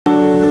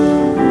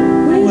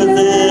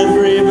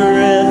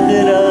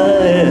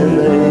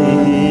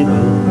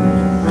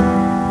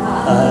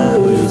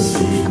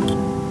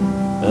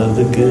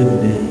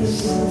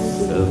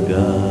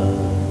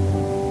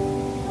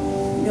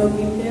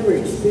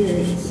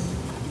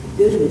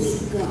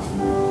goodness of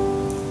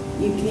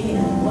God. You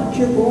can. Once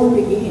you're born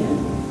again,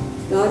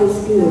 God is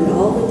good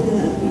all the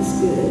time. He's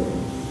good.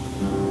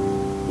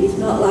 He's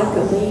not like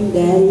a mean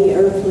daddy,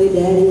 earthly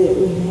daddy that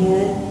we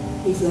had.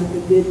 He's like a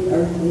good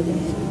earthly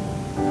daddy.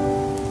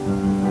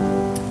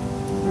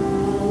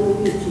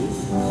 Hallelujah,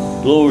 Jesus.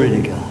 Glory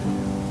to God.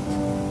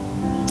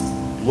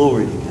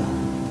 Glory to God.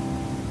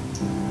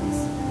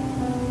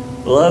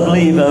 Well, I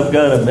believe I've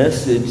got a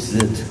message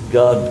that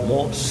God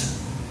wants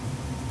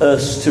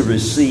us to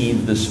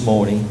receive this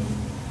morning.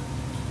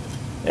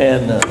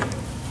 And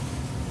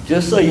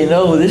just so you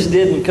know, this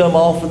didn't come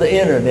off of the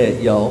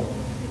internet, y'all.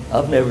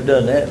 I've never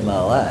done that in my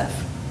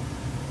life.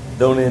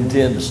 Don't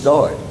intend to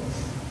start.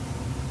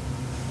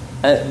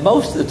 And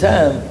most of the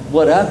time,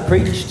 what I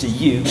preach to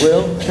you,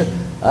 well,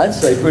 I'd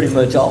say pretty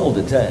much all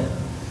the time,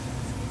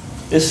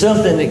 is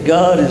something that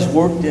God has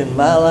worked in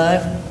my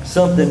life,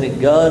 something that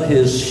God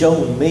has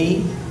shown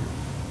me.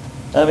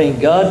 I mean,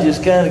 God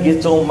just kind of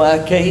gets on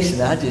my case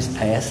and I just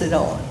pass it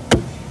on.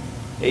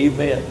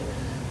 Amen.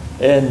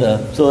 And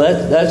so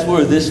that's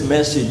where this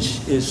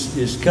message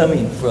is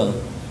coming from.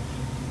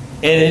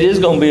 And it is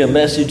going to be a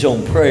message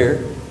on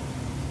prayer,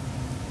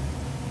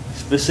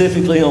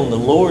 specifically on the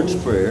Lord's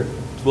Prayer.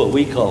 It's what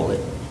we call it.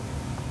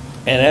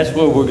 And that's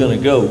where we're going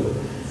to go.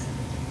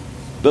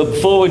 But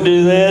before we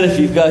do that, if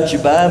you've got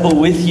your Bible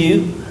with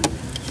you,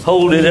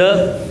 hold it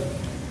up.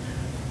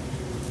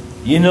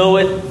 You know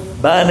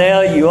it. By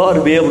now, you ought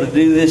to be able to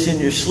do this in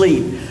your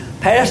sleep.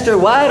 Pastor,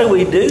 why do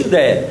we do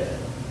that?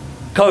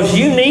 Because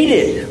you need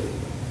it.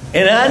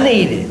 And I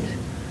need it.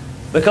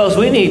 Because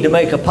we need to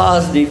make a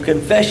positive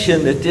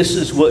confession that this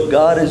is what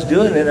God is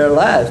doing in our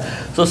lives.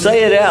 So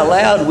say it out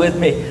loud with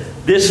me.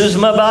 This is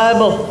my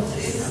Bible.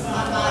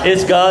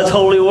 It's God's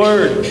holy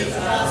word.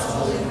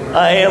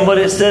 I am what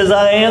it says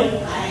I am.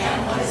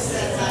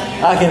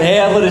 I can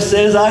have what it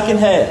says I can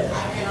have.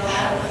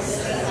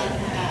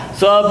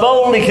 So I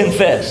boldly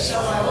confess.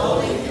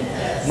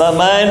 My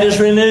mind is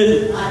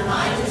renewed.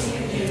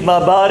 My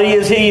body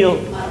is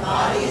healed.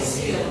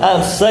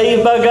 I'm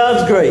saved by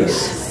God's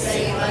grace.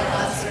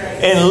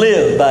 And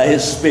live by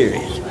His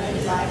Spirit.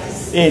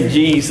 In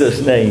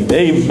Jesus' name.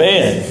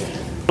 Amen.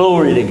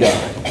 Glory to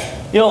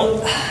God. You know,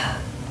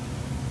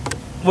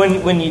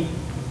 when you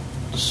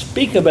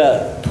speak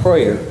about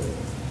prayer,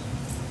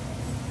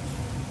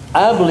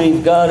 I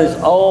believe God has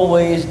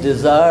always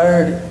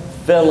desired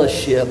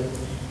fellowship,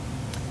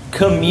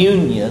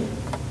 communion,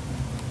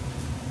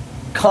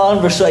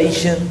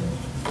 conversation.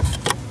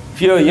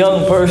 If you're a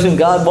young person,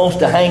 God wants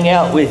to hang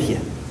out with you.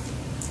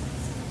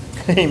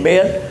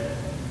 Amen.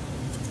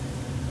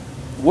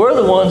 We're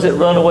the ones that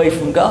run away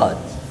from God.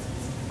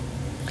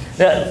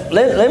 Now,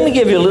 let me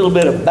give you a little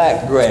bit of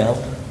background,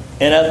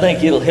 and I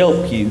think it'll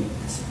help you.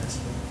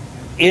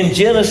 In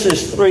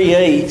Genesis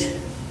 3:8,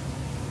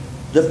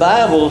 the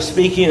Bible,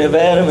 speaking of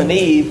Adam and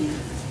Eve,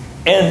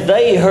 and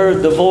they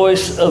heard the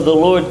voice of the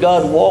Lord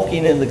God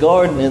walking in the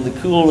garden in the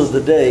cool of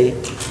the day.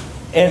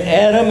 And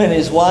Adam and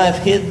his wife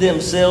hid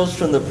themselves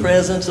from the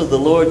presence of the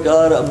Lord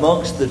God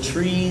amongst the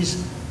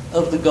trees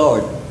of the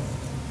garden.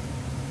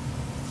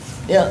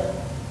 Yeah.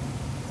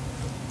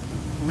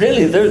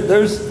 Really,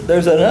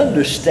 there's an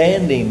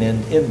understanding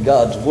in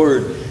God's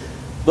Word.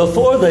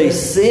 Before they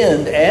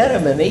sinned,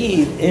 Adam and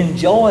Eve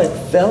enjoyed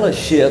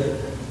fellowship,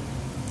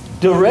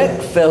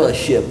 direct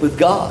fellowship with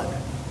God.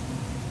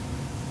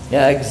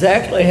 Now,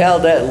 exactly how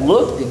that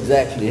looked,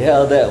 exactly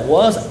how that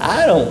was,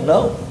 I don't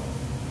know.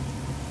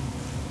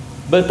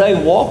 But they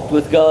walked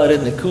with God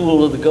in the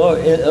cool of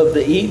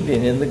the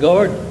evening in the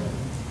garden.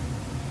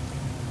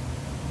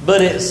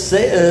 But it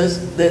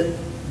says that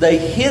they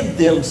hid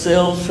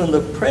themselves from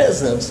the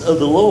presence of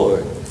the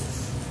Lord.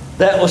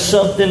 That was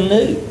something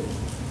new.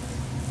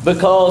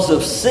 Because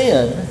of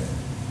sin,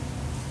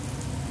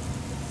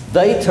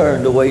 they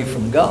turned away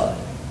from God.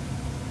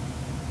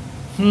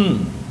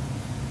 And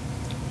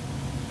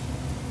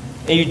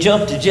you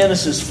jump to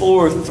Genesis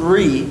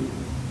 4:3.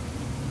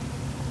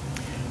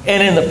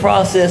 And in the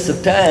process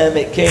of time,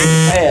 it came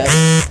to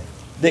pass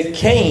that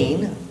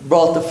Cain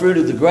brought the fruit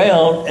of the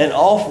ground an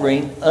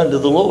offering unto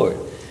the Lord.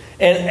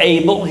 And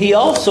Abel he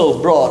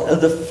also brought of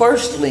the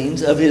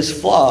firstlings of his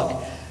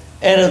flock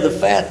and of the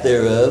fat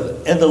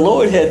thereof. And the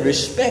Lord had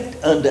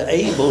respect unto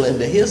Abel and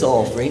to his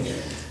offering,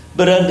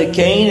 but unto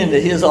Cain and to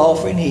his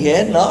offering he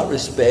had not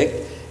respect.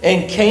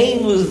 And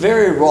Cain was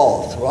very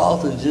wroth.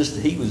 Wroth is just,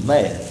 he was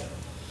mad.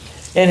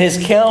 And his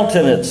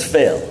countenance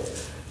fell.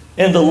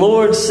 And the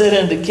Lord said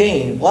unto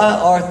Cain, Why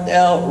art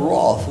thou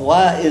wroth?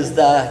 Why is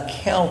thy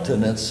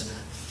countenance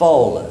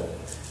fallen?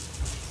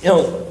 You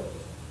know,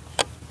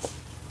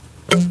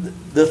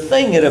 the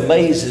thing that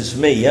amazes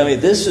me, I mean,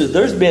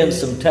 there's been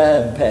some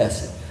time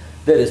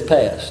that has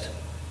passed.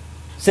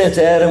 Since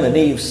Adam and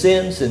Eve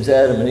sinned, since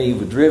Adam and Eve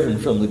were driven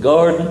from the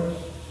garden,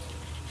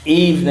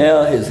 Eve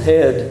now has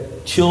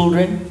had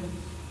children,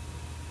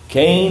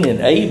 Cain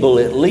and Abel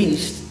at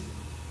least,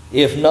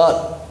 if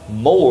not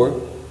more,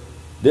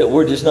 that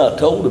we're just not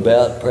told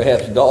about,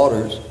 perhaps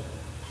daughters.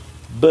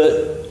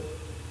 But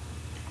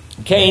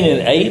Cain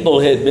and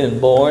Abel had been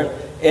born,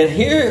 And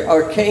here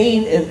are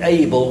Cain and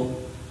Abel,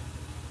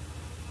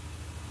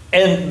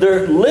 and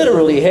they're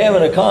literally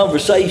having a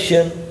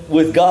conversation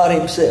with God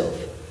himself.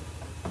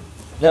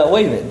 Now,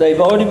 wait a minute. They've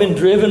already been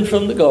driven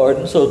from the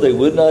garden so they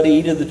would not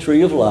eat of the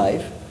tree of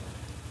life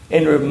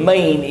and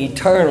remain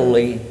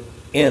eternally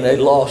in a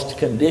lost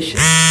condition.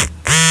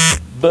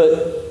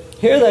 But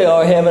here they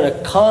are having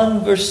a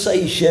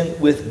conversation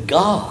with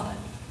God.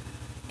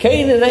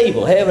 Cain and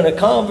Abel having a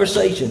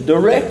conversation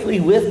directly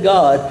with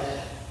God.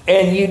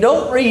 And you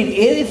don't read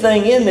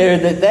anything in there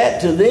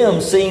that to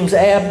them seems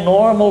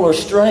abnormal or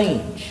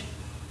strange.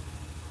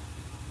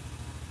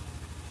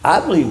 I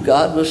believe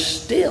God was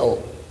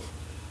still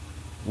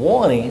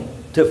wanting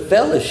to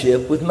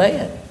fellowship with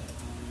man.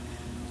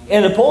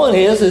 And the point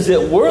is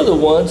that we're the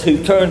ones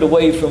who turned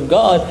away from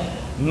God.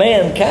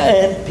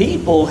 Mankind,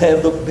 people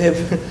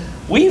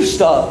we've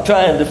stopped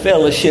trying to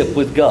fellowship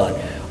with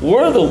God.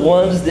 We're the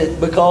ones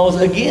that,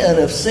 because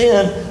again of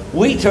sin,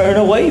 we turn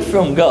away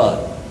from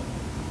God.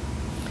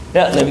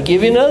 Now, let me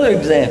give you another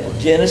example.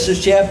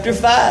 Genesis chapter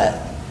 5,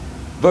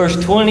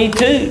 verse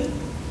 22.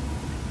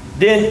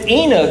 Then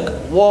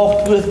Enoch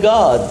walked with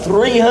God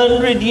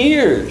 300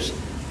 years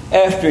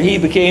after he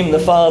became the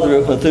father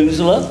of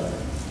Methuselah,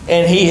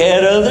 and he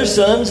had other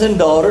sons and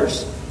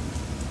daughters.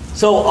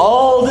 So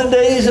all the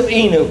days of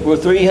Enoch were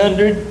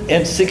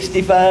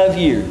 365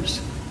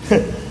 years.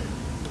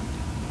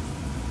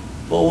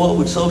 Well, what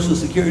would Social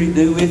Security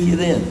do with you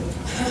then?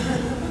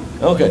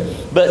 Okay,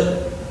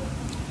 but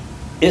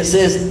it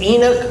says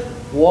Enoch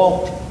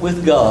walked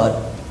with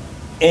God,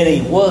 and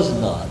he was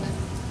not,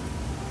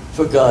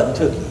 for God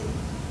took him.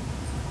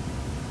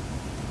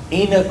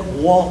 Enoch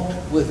walked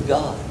with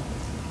God.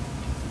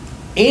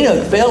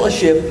 Enoch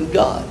fellowshiped with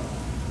God.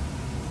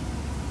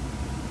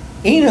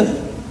 Enoch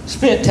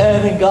spent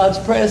time in God's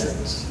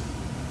presence.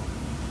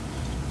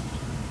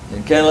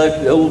 And kind of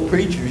like the old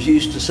preachers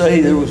used to say,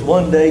 there was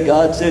one day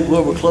God said,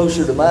 well, we're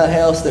closer to my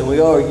house than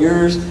we are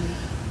yours.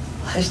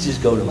 Let's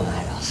just go to my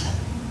house.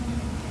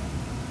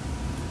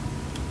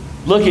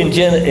 Look in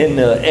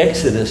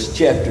Exodus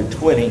chapter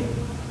 20.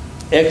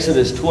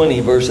 Exodus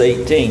 20, verse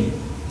 18.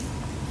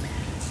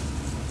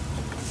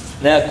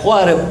 Now,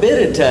 quite a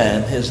bit of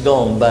time has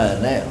gone by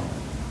now.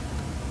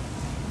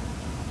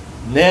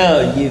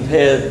 Now you've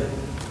had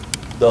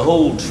the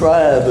whole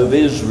tribe of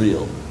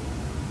Israel.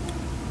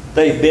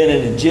 They've been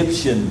in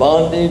Egyptian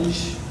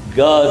bondage.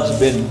 God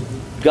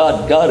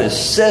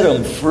has set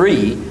them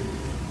free.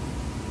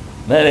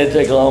 Man, it'd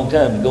take a long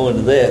time to go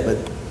into that,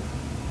 but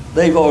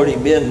they've already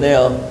been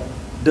now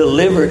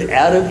delivered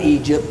out of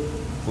Egypt,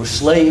 were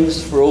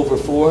slaves for over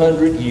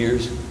 400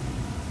 years.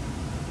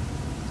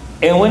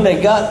 And when they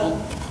got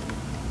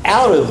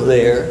out of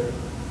there,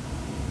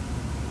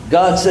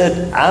 God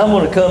said, I'm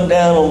going to come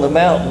down on the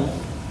mountain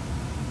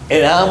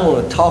and I'm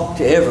going to talk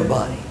to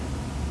everybody.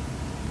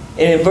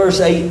 And in verse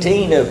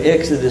 18 of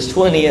Exodus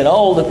 20, and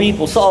all the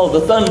people saw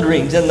the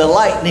thunderings and the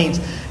lightnings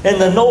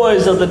and the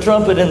noise of the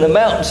trumpet and the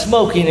mountain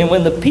smoking. And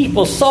when the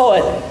people saw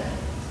it,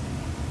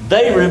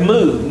 they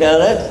removed. Now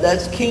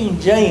that's King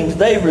James.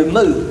 They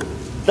removed.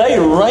 They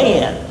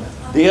ran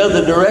the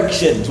other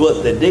directions,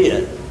 what they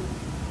did.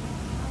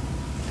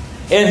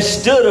 And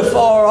stood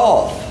afar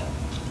off.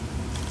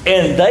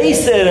 And they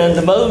said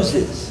unto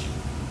Moses,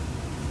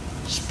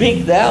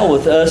 speak thou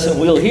with us and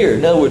we'll hear.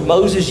 In other words,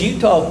 Moses, you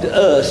talk to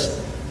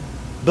us,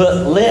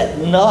 but let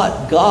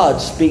not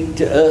God speak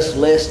to us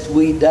lest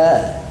we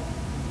die.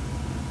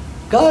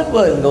 God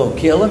wasn't going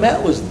to kill them.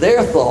 That was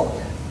their thought.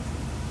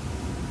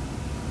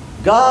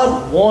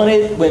 God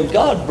wanted, when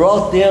God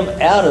brought them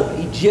out of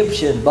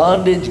Egyptian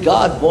bondage,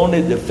 God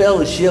wanted to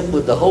fellowship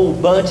with the whole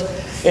bunch.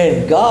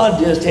 And God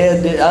just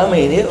had to,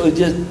 it was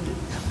just,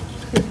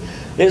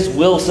 it's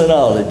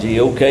Wilsonology,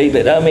 okay?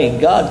 But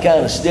God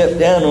kind of stepped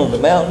down on the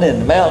mountain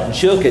and the mountain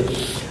shook it.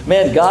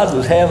 Man, God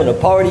was having a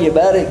party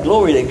about it.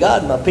 Glory to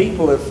God, my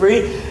people are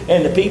free.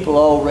 And the people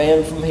all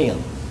ran from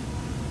Him.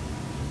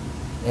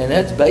 And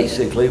that's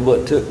basically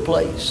what took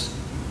place.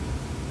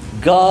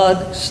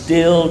 God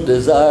still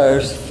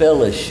desires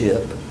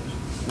fellowship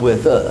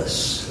with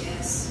us.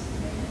 Yes.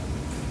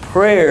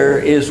 Prayer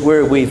is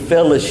where we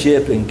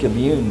fellowship and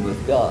commune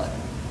with God.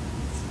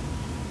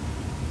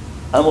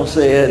 I'm going to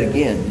say that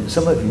again.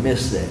 Some of you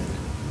missed that.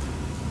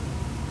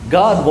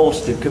 God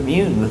wants to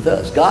commune with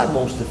us. God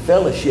wants to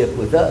fellowship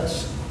with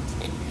us.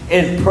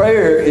 And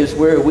prayer is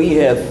where we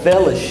have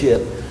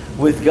fellowship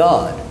with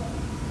God.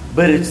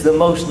 But it's the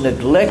most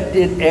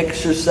neglected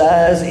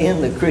exercise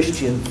in the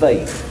Christian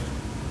faith.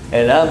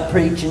 And I'm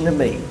preaching to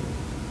me.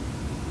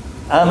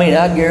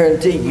 I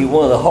guarantee you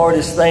one of the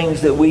hardest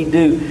things that we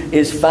do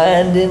is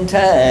finding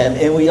time.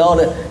 And we ought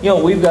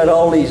to, we've got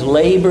all these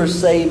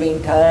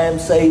labor-saving,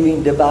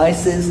 time-saving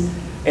devices.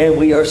 And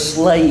we are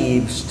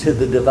slaves to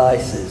the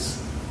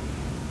devices.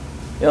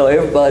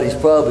 Everybody's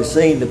probably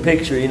seen the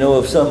picture,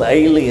 of some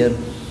alien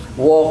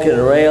walking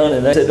around.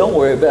 And they said, don't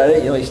worry about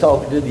it. He's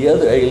talking to the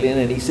other alien.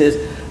 And he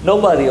says,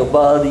 nobody will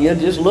bother you.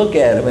 Just look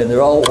at them. And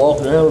they're all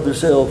walking around with their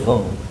cell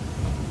phone.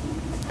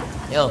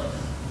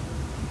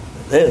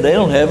 They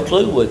don't have a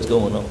clue what's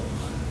going on.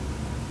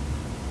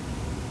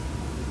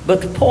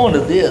 But the point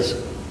of this,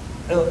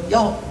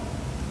 y'all,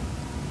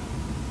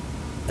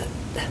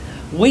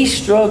 we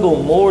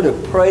struggle more to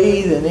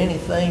pray than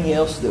anything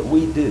else that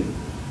we do.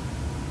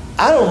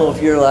 I don't know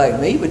if you're like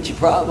me, but you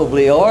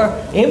probably are.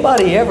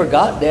 Anybody ever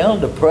got down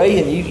to pray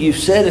and you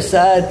set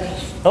aside,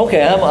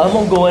 okay, I'm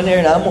going to go in there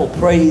and I'm going to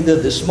pray either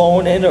this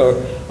morning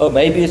or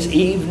maybe it's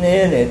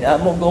evening, and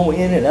I'm going to go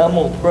in and I'm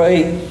going to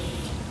pray.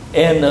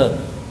 And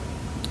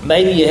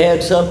maybe you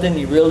had something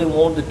you really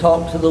wanted to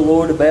talk to the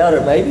Lord about,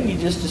 or maybe you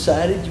just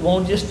decided you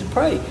wanted just to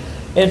pray.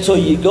 And so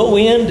you go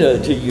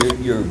into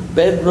your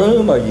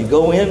bedroom, or you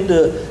go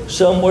into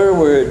somewhere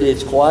where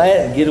it's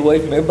quiet and get away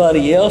from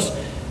everybody else.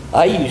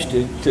 I used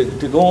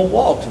to go on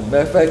walks. As a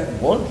matter of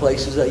fact, one of the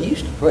places I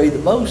used to pray the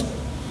most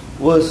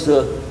was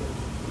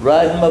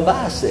riding my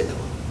bicycle.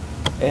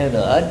 And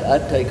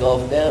I'd take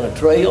off down a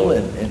trail,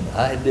 and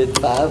I did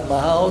 5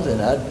 miles,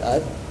 and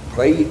I'd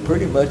pray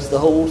pretty much the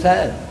whole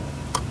time.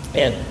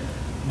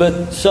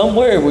 But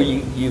somewhere where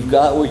you've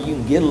got where you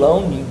can get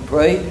alone, you can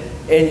pray,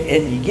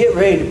 and you get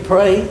ready to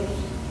pray,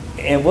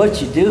 and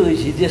what you do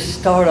is you just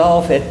start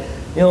off, and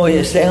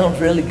it sounds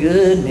really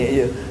good,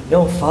 and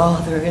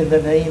Father, in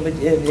the name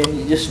of, and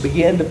you just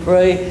begin to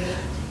pray,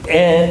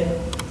 and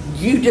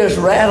you just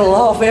rattle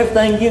off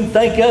everything you can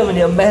think of,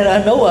 and man,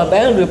 I know I'm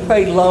bound to have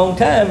prayed a long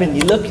time, and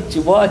you look at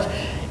your watch,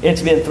 and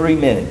it's been 3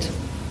 minutes.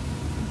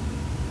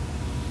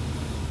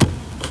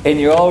 And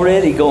you're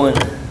already going,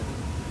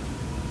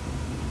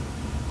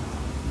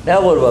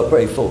 now what do I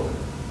pray for?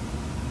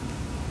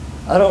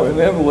 I don't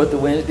remember what the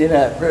Wednesday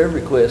night prayer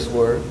requests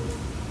were.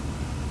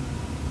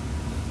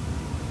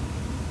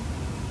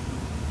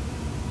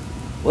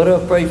 What do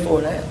I pray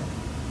for now?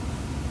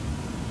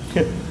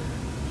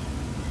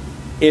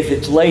 If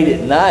it's late at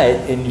night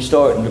and you're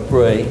starting to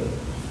pray,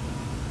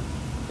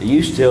 I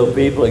used to tell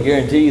people, I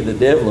guarantee you the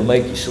devil will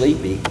make you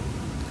sleepy.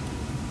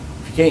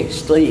 If you can't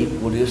sleep,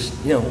 well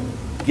just,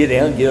 get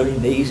down, get on your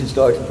knees and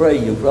start to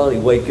pray. You'll probably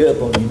wake up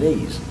on your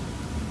knees.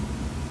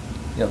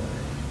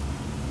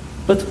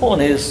 But the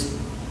point is,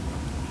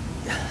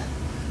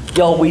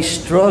 y'all, we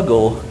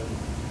struggle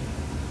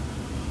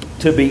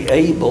to be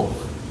able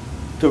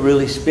to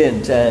really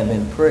spend time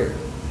in prayer.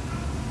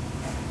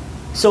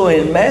 So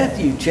in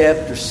Matthew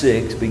chapter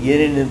 6,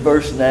 beginning in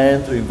verse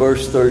 9 through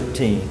verse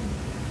 13,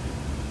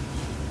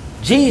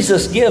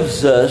 Jesus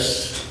gives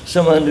us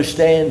some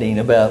understanding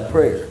about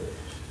prayer.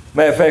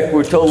 Matter of fact,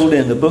 we're told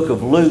in the book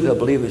of Luke, I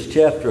believe it's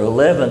chapter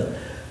 11,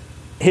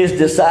 his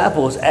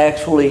disciples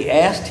actually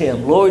asked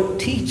him, Lord,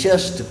 teach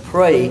us to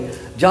pray.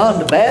 John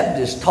the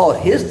Baptist taught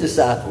his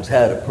disciples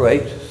how to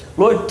pray.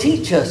 Lord,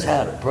 teach us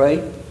how to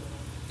pray.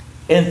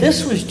 And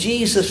this was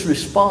Jesus'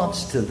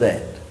 response to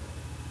that.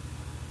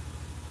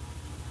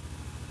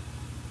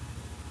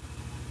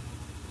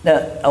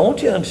 Now, I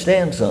want you to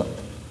understand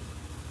something.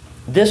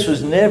 This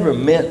was never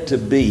meant to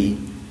be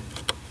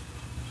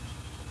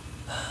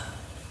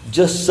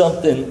just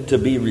something to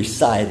be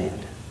recited.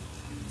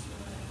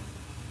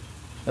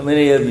 How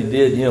many of you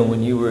did,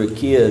 when you were a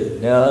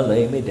kid, now I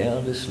lay me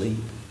down to sleep.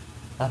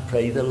 I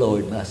pray the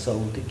Lord my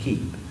soul to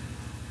keep.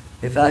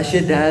 If I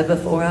should die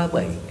before I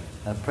wake,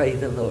 I pray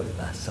the Lord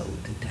my soul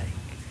to take.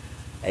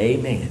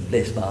 Amen.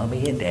 Bless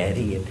mommy and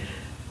daddy. And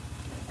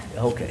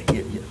okay.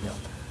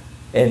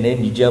 And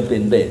then you jump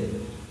in bed.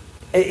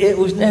 It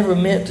was never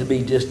meant to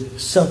be just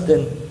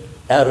something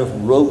out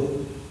of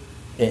rote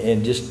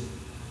and just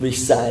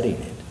reciting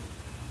it.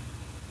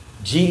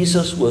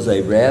 Jesus was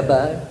a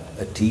rabbi,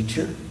 a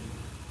teacher.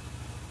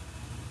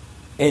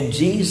 And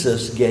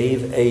Jesus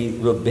gave a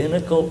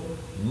rabbinical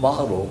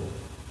model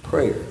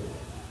prayer.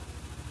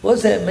 What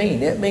does that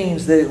mean? That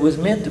means that it was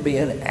meant to be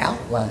an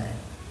outline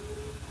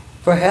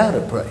for how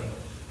to pray.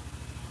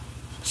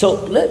 So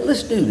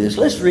let's do this.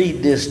 Let's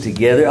read this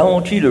together. I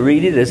want you to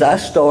read it as I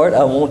start.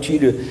 I want you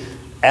to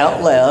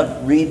out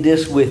loud read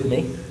this with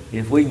me.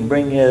 If we can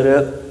bring that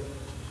up,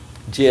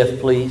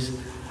 Jeff, please.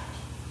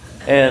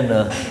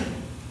 And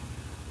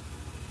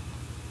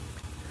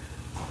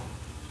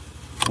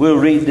we'll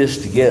read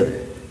this together.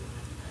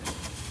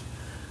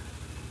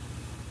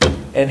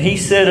 And he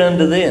said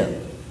unto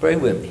them, pray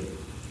with me.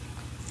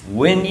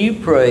 When you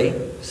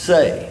pray,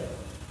 say,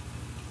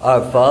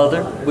 Our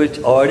Father, which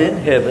art in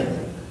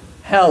heaven,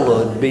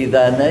 hallowed be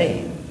thy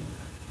name.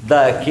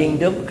 Thy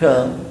kingdom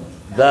come,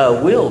 thy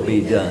will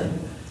be done,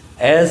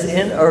 as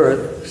in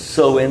earth,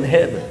 so in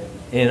heaven.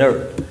 In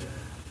earth.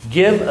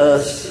 Give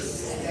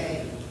us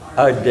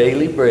our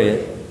daily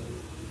bread,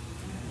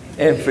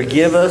 and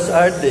forgive us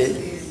our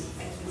debts.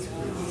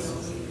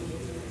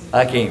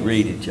 I can't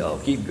read it, y'all.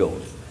 Keep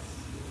going.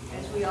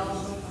 We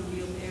also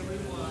forgive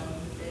everyone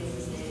that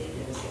is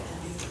indebted us.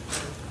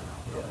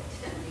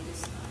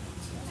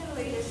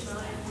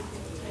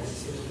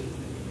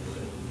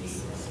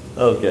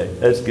 Okay,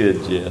 that's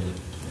good, Jeff.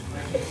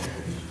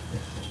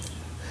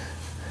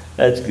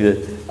 That's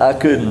good. I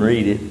couldn't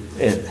read it,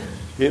 and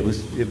it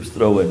was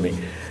throwing me.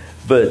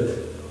 But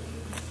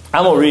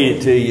I'm going to read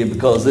it to you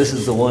because this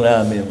is the one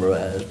I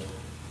memorized.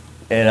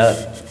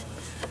 And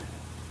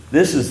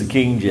this is the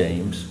King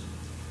James.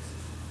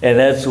 And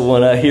that's the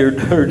one I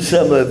heard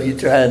some of you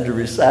trying to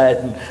recite,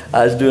 and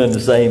I was doing the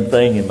same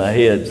thing in my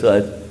head, so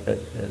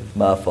that's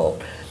my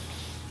fault.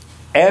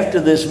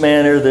 After this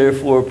manner,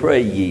 therefore,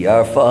 pray ye,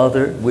 Our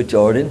Father, which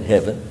art in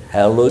heaven,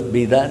 hallowed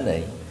be thy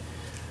name.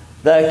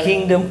 Thy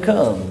kingdom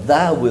come,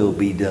 thy will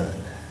be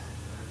done,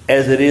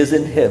 as it is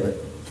in heaven,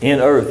 in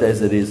earth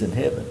as it is in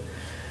heaven.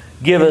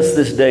 Give us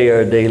this day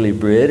our daily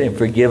bread, and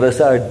forgive us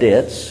our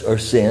debts or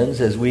sins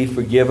as we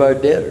forgive our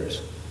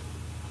debtors.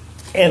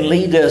 And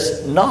lead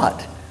us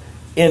not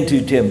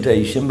into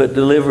temptation, but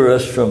deliver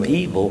us from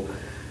evil.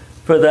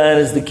 For thine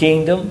is the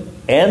kingdom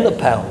and the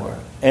power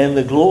and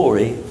the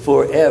glory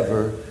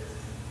forever.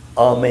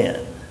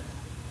 Amen.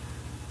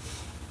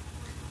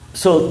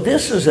 So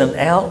this is an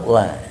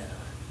outline.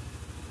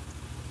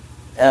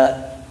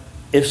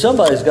 If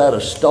somebody's got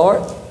to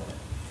start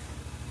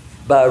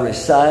by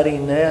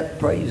reciting that,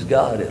 praise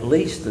God, at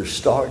least they're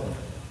starting.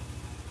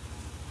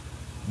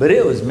 But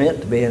it was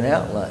meant to be an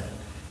outline.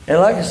 And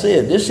like I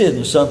said, this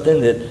isn't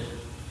something that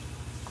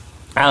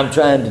I'm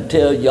trying to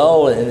tell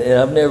y'all, and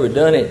I've never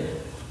done it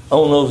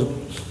on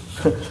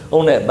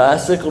on that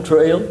bicycle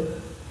trail,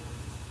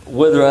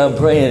 whether I'm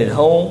praying at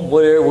home,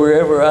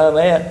 wherever I'm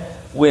at.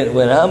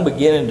 When I'm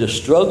beginning to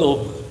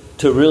struggle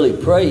to really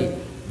pray,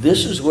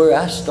 this is where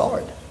I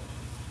start.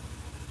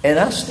 And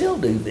I still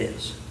do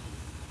this.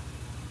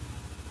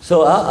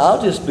 So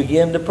I'll just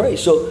begin to pray.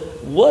 So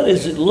what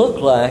does it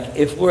look like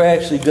if we're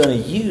actually going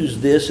to use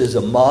this as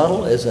a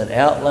model, as an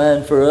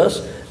outline for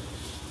us?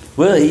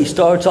 Well, he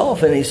starts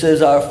off and he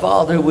says, Our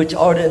Father which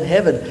art in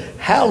heaven,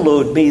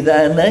 hallowed be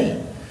thy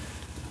name.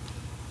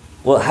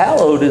 Well,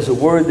 hallowed is a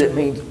word that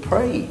means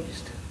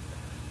praised,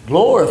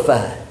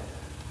 glorified.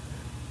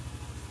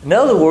 In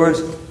other words,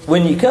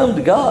 when you come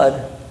to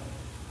God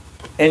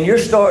and you're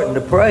starting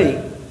to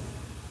pray,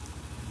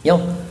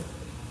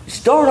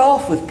 start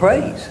off with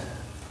praise.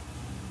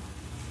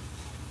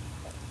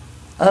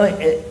 I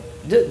mean,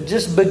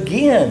 just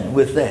begin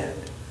with that.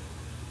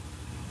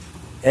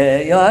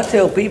 I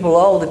tell people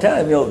all the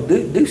time,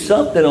 do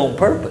something on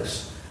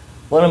purpose.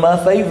 One of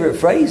my favorite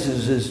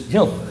phrases is,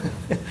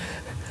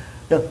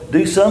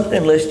 do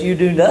something lest you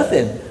do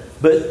nothing.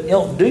 But,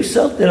 do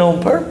something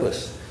on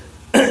purpose.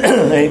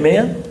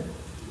 Amen?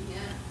 Yeah.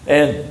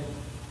 And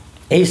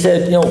he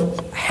said,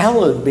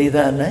 hallowed be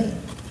thy name.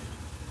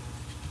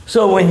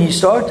 So when you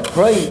start to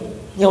pray,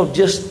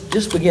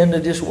 just begin to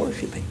just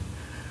worship him.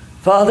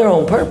 Father,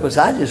 on purpose,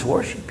 I just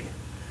worship you.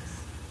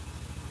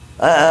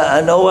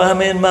 I know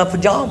I'm in my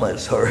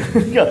pajamas, or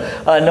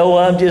I know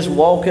I'm just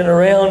walking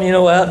around,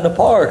 out in the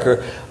park,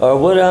 or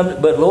what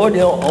but Lord,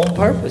 on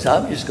purpose,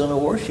 I'm just going to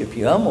worship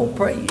you. I'm going to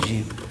praise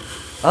you.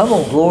 I'm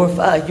going to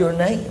glorify your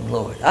name,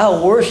 Lord.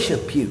 I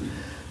worship you.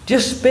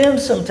 Just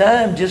spend some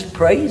time just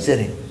praising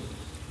him.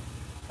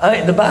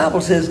 The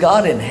Bible says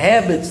God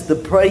inhabits the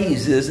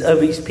praises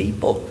of his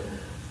people.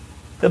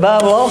 The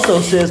Bible also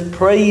says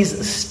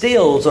praise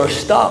stills or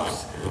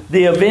stops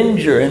the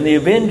avenger, and the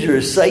avenger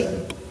is Satan.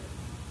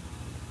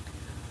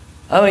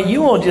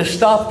 You won't just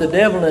stop the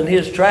devil in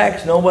his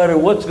tracks no matter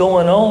what's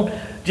going on.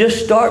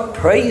 Just start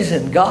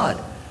praising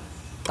God.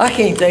 I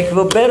can't think of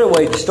a better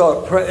way to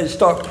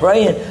start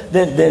praying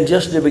than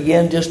just to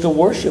begin just to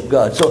worship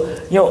God. So,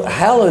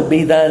 hallowed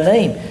be thy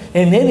name.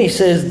 And then he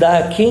says,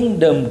 thy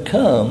kingdom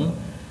come,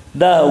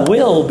 thy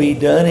will be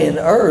done in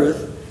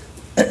earth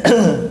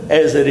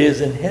as it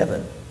is in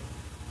heaven.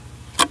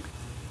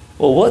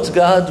 Well, what's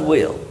God's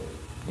will?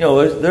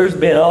 There's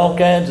been all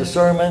kinds of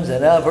sermons,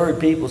 and I've heard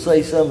people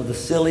say some of the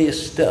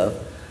silliest stuff.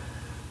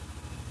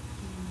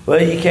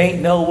 Well, you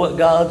can't know what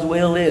God's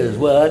will is.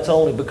 Well, that's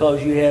only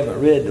because you haven't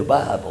read the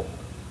Bible.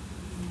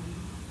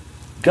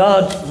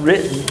 God's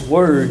written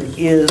word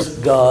is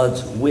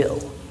God's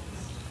will.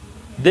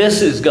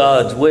 This is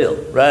God's will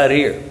right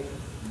here.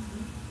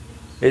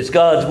 It's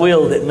God's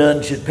will that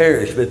none should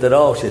perish, but that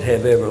all should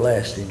have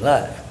everlasting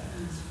life.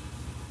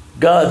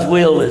 God's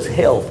will is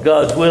health.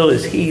 God's will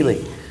is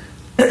healing.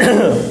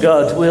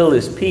 God's will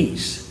is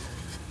peace.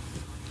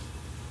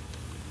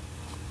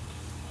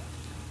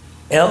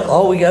 And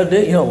all we got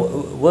to do,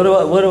 what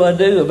do I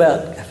do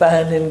about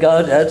finding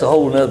God? That's a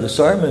whole other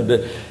sermon.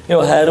 But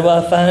how do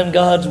I find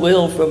God's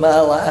will for my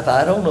life?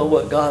 I don't know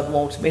what God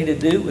wants me to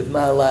do with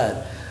my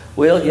life.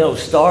 Well,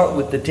 start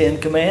with the 10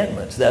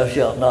 Commandments. Thou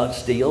shalt not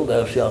steal.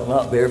 Thou shalt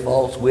not bear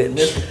false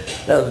witness.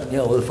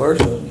 The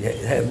first one,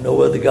 have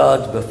no other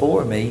gods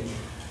before me.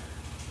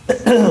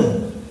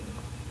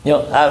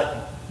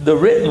 The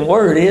written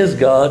word is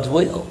God's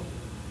will.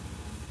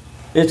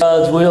 It's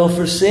God's will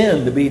for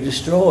sin to be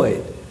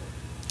destroyed.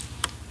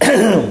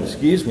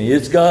 Excuse me.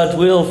 It's God's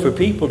will for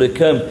people to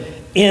come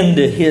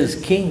into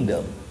his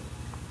kingdom.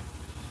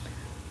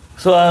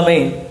 So,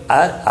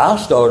 I'll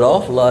start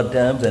off a lot of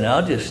times and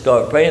I'll just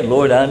start praying,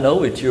 Lord, I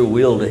know it's your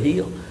will to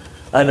heal.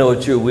 I know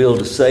it's your will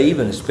to save,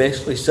 and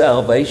especially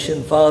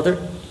salvation,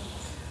 Father.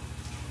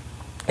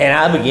 And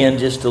I begin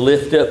just to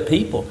lift up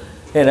people.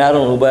 And I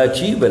don't know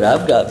about you, but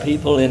I've got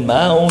people in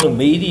my own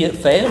immediate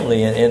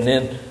family. And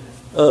then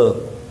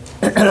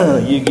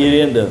you get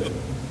into,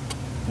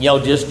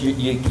 just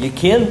your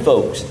kin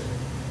folks.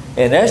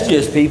 And that's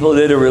just people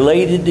that are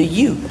related to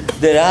you,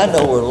 that I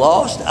know are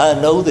lost. I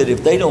know that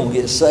if they don't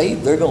get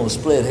saved, they're going to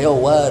split hell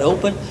wide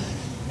open.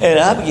 And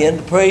I begin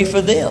to pray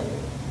for them.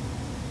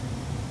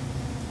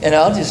 And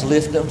I'll just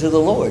lift them to the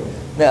Lord.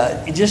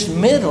 Now, just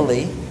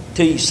mentally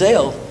to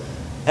yourself,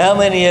 how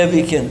many of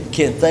you can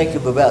think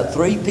of about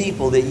 3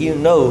 people that you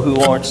know who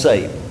aren't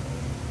saved?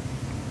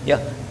 Yeah.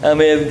 How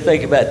many of you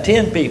think about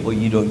 10 people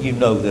you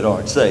know that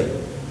aren't saved?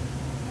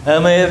 How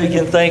many of you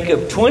can think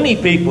of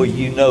 20 people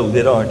you know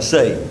that aren't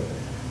saved?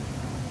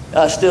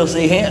 I still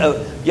see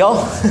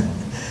y'all.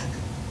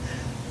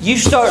 You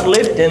start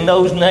lifting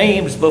those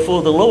names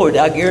before the Lord,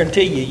 I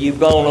guarantee you've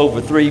gone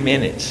over 3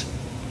 minutes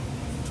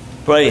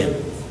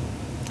praying.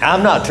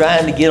 I'm not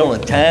trying to get on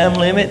a time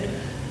limit.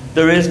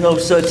 There is no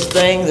such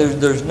thing.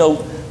 There's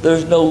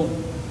no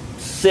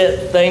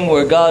set thing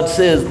where God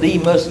says thee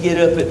must get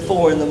up at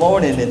 4 a.m.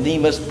 and thee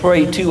must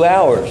pray 2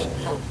 hours.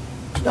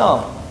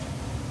 No.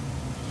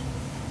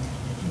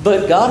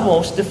 But God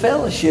wants to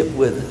fellowship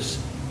with us.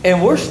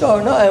 And we're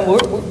starting out,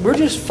 and we're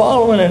just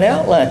following an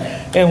outline.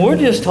 And we're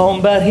just talking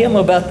about Him,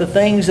 about the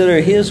things that are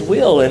His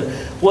will and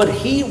what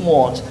He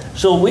wants.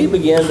 So we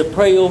begin to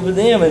pray over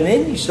them. And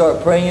then you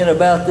start praying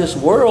about this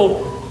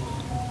world.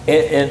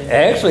 And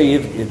actually,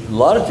 if a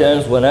lot of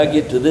times when I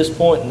get to this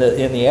point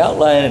in the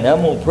outline and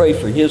I'm going to pray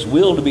for His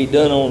will to be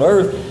done on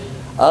earth,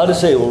 I'll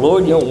just say, well,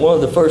 Lord, one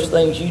of the first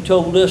things you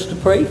told us to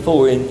pray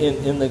for in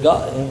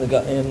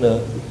the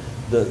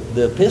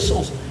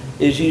epistles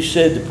is you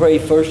said to pray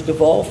first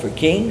of all for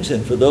kings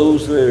and for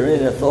those that are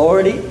in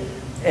authority,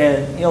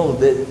 and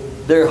that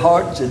their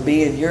hearts would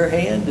be in your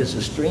hand as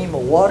a stream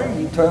of water.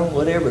 You turn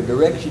whatever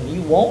direction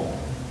you want.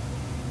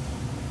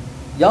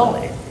 Y'all,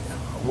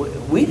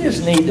 we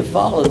just need to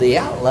follow the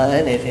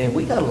outline, and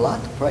we got a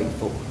lot to pray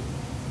for.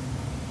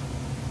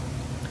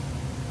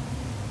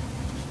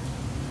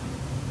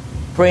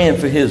 Praying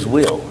for His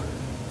will.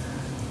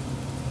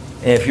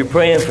 And if you're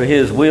praying for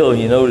His will,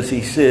 you notice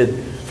He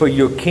said, for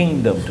your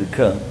kingdom to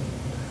come.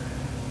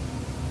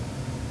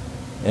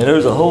 And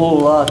there's a whole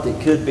lot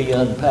that could be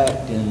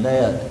unpacked in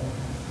that.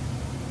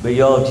 But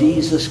y'all,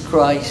 Jesus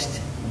Christ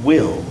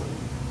will.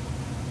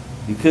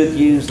 You could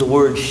use the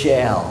word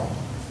shall.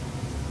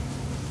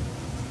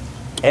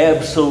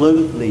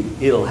 Absolutely,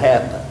 it'll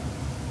happen.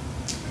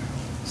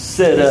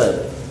 Set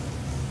up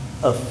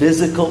a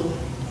physical,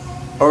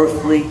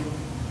 earthly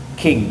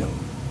kingdom.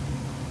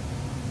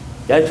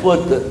 That's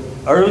what the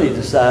early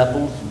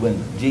disciples,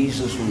 when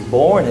Jesus was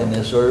born in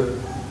this earth,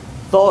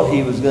 thought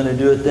He was going to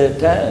do at that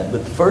time.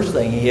 But the first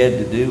thing He had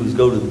to do was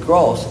go to the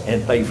cross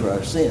and pay for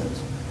our sins.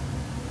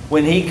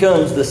 When He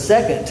comes the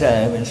second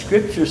time, and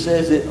Scripture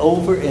says it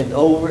over and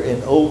over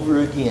and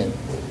over again.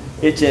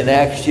 It's in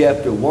Acts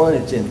chapter 1,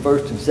 it's in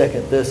 1st and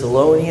 2nd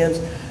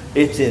Thessalonians,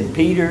 it's in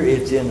Peter,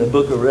 it's in the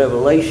book of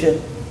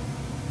Revelation,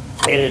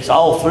 and it's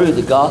all through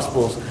the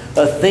Gospels,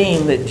 a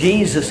theme that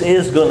Jesus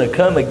is going to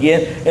come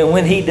again, and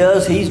when He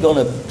does, He's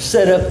going to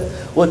set up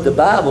what the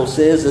Bible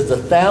says is a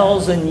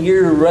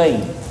 1,000-year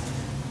reign.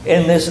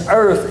 And this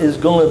earth is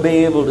going to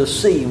be able to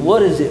see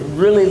what is it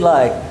really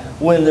like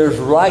when there's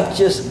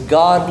righteous,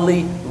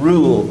 godly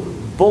rule.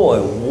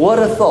 Boy, what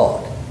a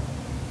thought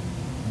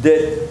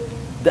that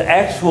the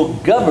actual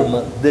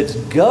government that's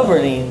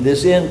governing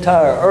this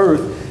entire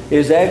earth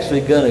is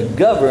actually going to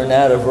govern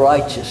out of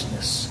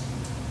righteousness.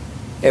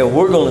 And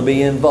we're going to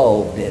be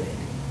involved in it.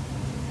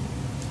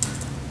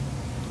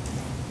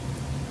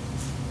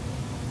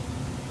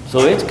 So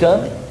it's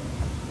coming.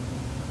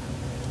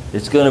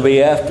 It's going to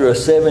be after a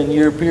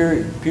 7-year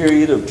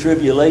period of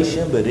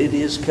tribulation, but it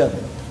is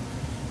coming.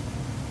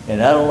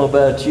 And I don't know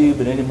about you,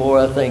 but anymore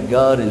I think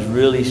God is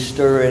really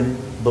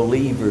stirring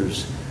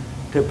believers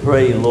to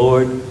pray,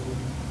 Lord,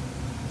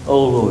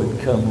 oh Lord,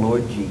 come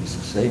Lord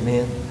Jesus.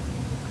 Amen.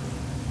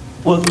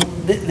 Well,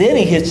 then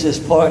He hits this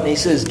part and He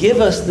says,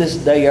 give us this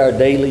day our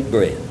daily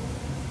bread.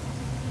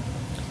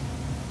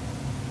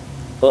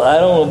 Well, I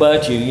don't know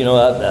about you.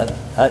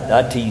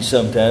 I tease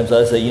sometimes.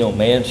 I say,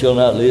 man shall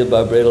not live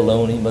by bread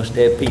alone. He must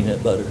have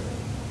peanut butter.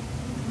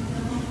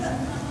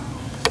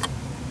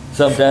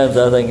 Sometimes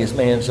I think this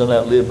man shall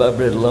not live by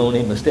bread alone.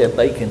 He must have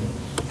bacon.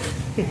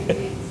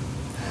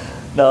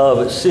 No,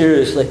 but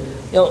seriously,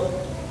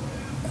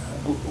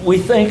 we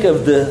think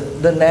of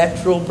the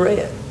natural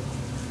bread.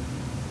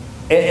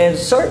 And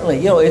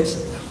certainly,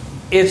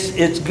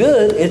 it's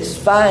good. It's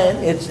fine.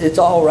 It's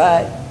all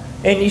right.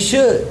 And you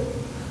should.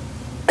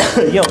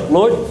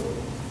 Lord,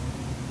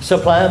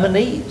 supply my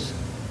needs.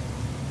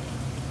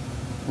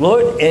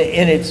 Lord,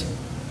 and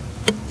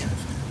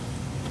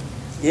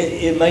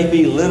it may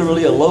be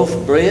literally a loaf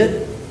of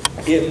bread.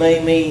 It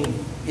may mean,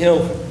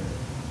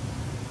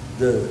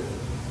 the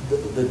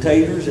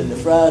taters and the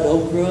fried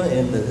okra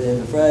and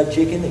the fried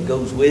chicken that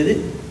goes with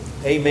it.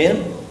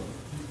 Amen.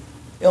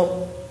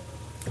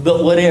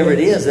 But whatever it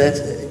is,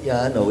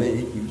 I know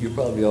you're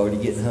probably already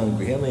getting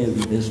hungry. How many of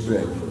you missed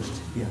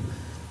breakfast? Yeah.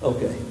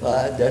 Okay,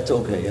 that's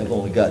okay. I've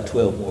only got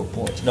 12 more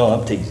points. No,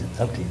 I'm teasing.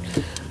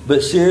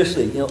 But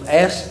seriously,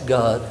 ask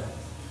God,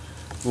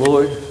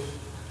 Lord,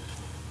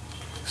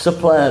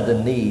 supply the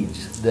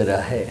needs that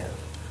I have.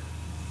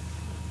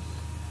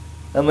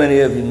 How many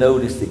of you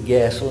noticed that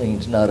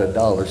gasoline's not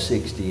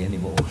 $1.60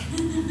 anymore?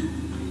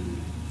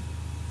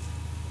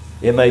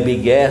 It may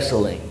be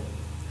gasoline,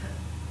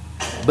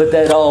 but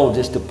that all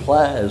just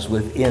applies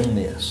within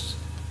this.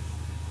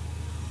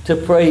 To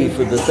pray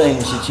for the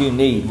things that you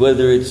need,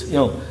 whether it's,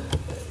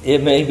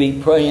 it may be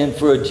praying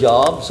for a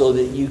job so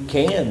that you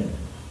can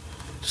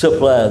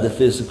supply the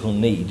physical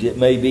needs. It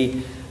may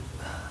be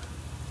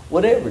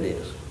whatever it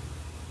is.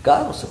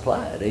 God will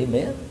supply it.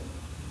 Amen.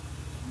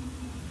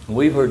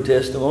 We've heard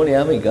testimony.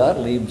 I mean, God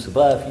will even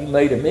supply. If you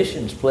made a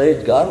missions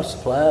pledge, God will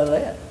supply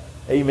that.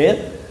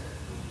 Amen.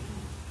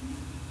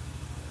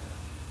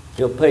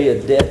 He'll pay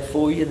a debt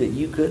for you that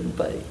you couldn't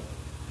pay.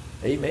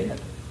 Amen.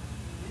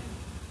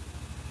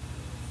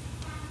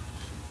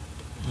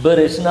 But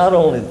it's not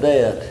only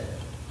that.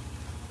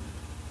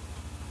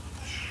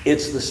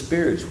 It's the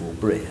spiritual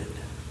bread.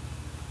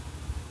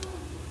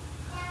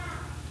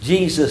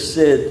 Jesus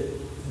said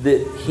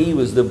that He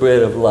was the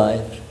bread of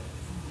life.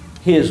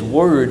 His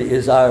word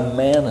is our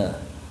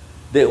manna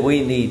that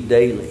we need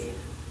daily.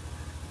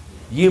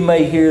 You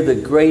may hear the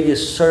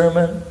greatest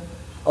sermon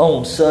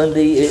on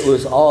Sunday. It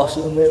was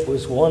awesome. It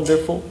was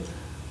wonderful.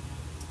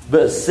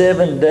 But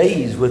 7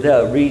 days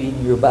without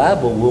reading your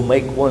Bible will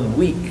make 1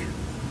 week.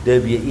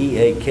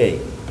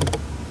 W-E-A-K.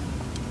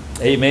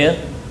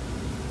 Amen?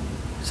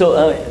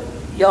 So,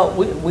 y'all,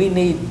 we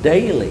need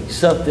daily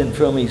something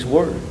from His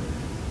Word.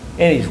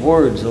 And His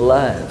Word's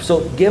alive.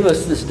 So give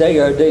us this day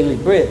our daily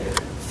bread.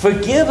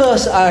 Forgive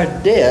us our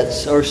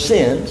debts or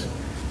sins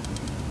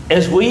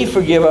as we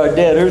forgive our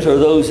debtors or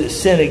those that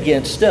sin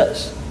against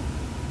us.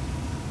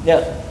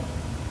 Now,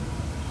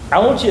 I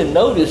want you to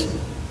notice,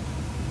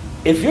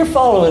 if you're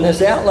following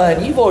this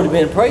outline, you've already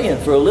been praying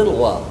for a little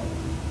while.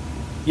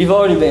 You've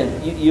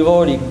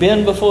already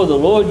been before the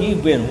Lord.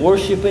 You've been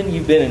worshiping.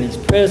 You've been in His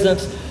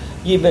presence.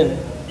 You've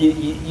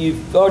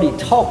already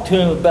talked to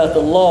Him about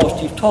the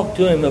lost. You've talked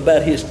to Him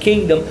about His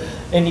kingdom.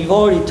 And you've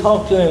already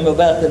talked to Him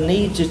about the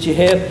needs that you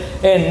have.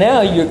 And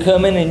now you're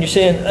coming and you're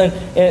saying,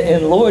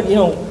 and Lord,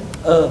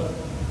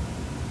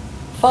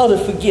 Father,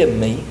 forgive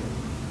me.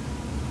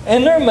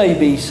 And there may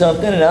be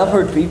something, and I've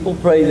heard people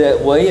pray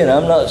that way, and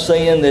I'm not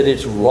saying that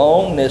it's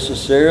wrong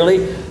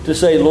necessarily to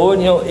say, Lord,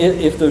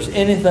 if there's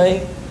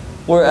anything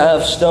where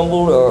I've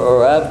stumbled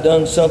or I've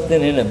done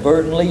something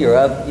inadvertently, or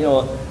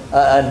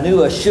I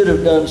knew I should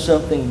have done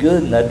something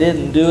good and I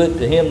didn't do it,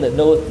 to him that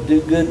knoweth to do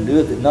good and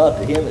doeth it not,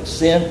 to him it's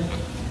sin.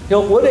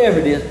 Whatever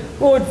it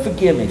is, Lord,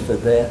 forgive me for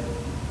that.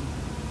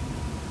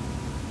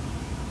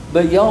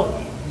 But y'all,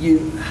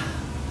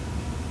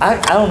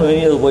 I don't know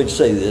any other way to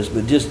say this,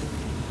 but just,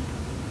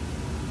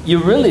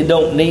 you really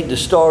don't need to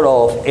start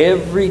off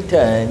every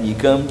time you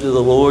come to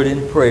the Lord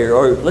in prayer.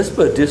 Or let's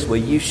put it this way,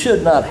 you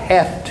should not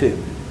have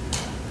to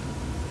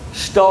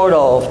start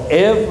off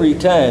every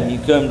time you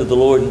come to the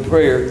Lord in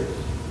prayer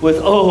with,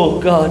 oh,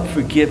 God,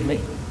 forgive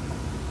me.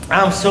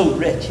 I'm so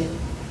wretched.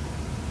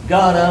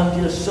 God,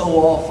 I'm just so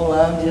awful.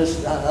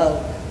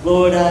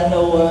 Lord, I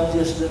know I'm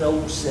just an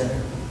old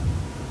sinner.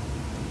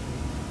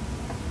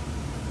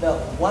 Now,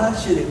 why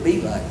should it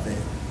be like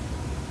that?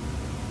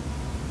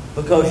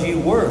 Because you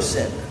were a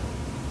sinner.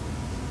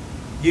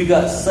 You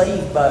got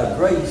saved by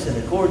grace, and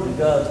according to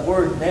God's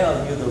Word,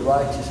 now you're the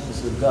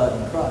righteousness of God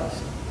in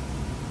Christ.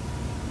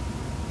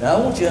 Now, I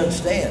want you to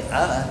understand,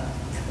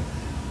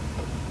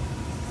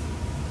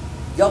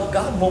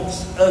 God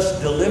wants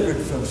us delivered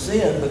from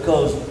sin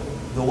because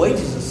the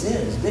wages of sin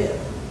is death.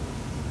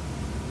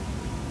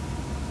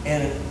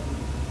 And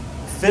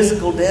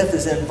physical death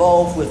is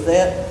involved with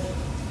that,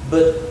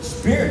 but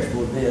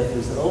spiritual death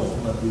is the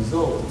ultimate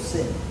result of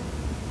sin.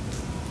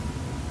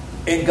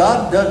 And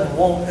God doesn't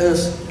want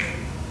us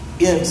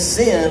in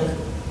sin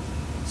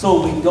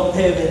so we don't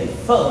have any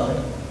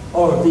fun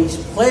or these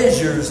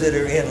pleasures that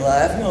are in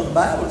life. The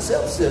Bible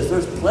itself says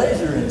there's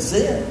pleasure in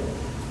sin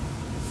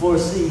for a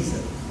season.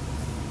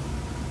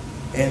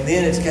 And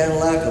then it's kind of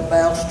like a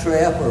mouse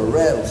trap or a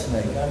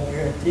rattlesnake. I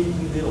guarantee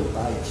you it'll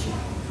bite you.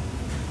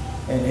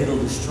 And it'll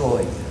destroy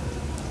you.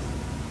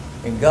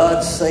 And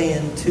God's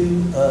saying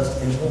to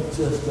us and wants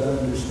us to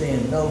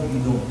understand, no, you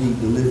don't need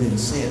to live in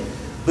sin.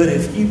 But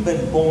if you've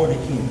been born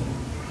again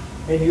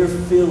and you're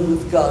filled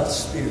with God's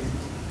Spirit,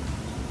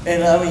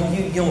 and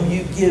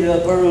you get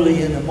up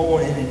early in the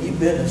morning and you've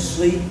been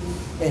asleep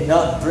and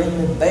not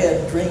dreaming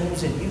bad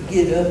dreams, and you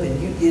get up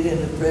and you get in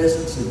the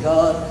presence of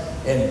God,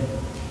 and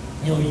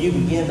you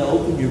begin to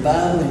open your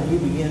Bible and you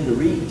begin to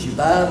read your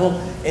Bible,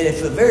 and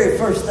if the very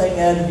first thing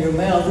out of your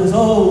mouth is,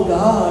 oh,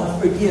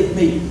 God, forgive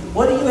me,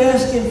 what are you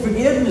asking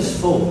forgiveness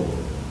for?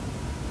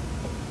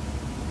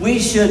 We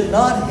should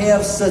not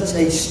have such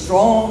a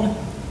strong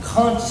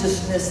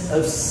consciousness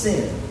of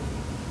sin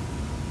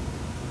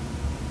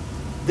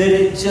that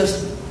it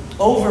just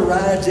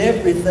overrides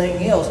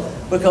everything else.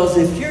 Because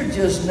if you're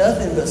just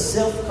nothing but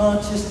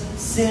self-conscious,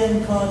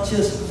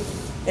 sin-conscious,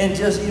 and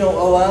just,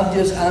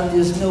 I'm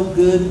just no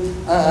good,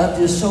 I'm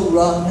just so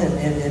rotten,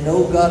 and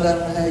oh God, I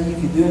don't know how you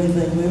can do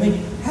anything with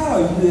me.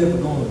 How are you ever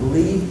going to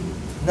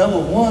believe, number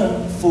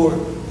one, for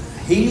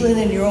healing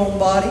in your own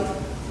body?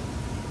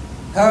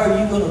 How are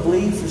you going to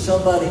believe for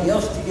somebody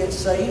else to get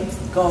saved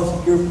because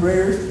of your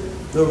prayers?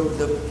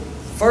 The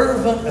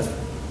fervent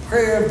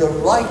prayer of the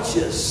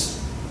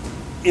righteous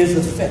is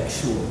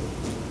effectual.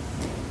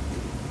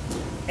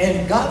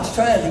 And God's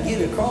trying to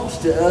get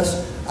across to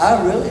us,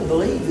 I really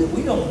believe that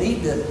we don't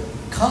need to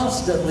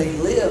constantly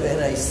live in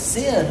a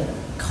sin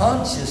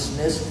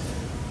consciousness.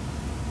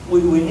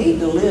 We need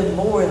to live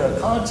more in a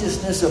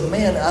consciousness of,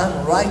 man,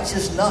 I'm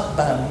righteous not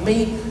by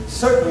me,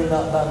 certainly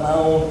not by my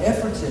own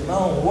efforts and my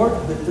own work,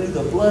 but through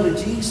the blood of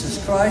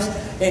Jesus Christ.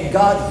 And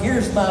God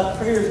hears my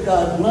prayers,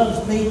 God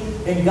loves me,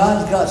 and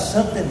God's got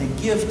something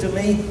to give to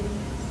me.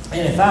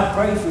 And if I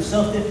pray for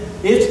something,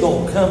 it's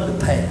going to come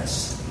to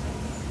pass.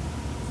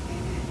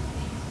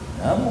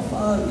 I'm going to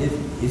find,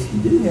 if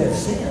you do have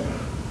sin,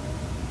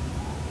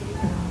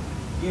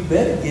 you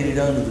better get it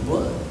under the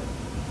blood.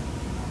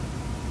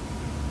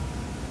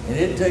 And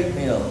it'd take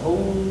me a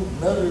whole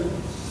nother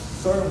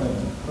sermon,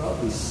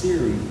 probably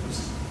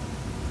series,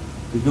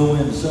 to go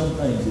into some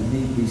things that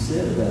need to be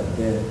said about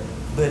that.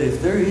 But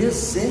if there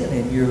is sin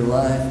in your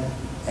life,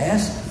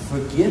 ask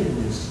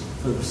forgiveness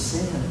for the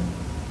sin.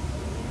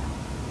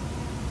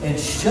 And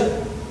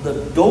shut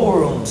the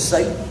door on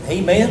Satan.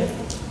 Amen?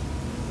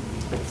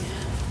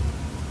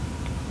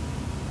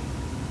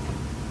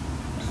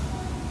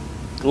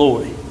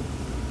 Glory.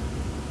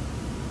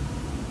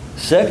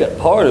 Second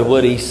part of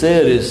what he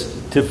said is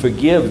to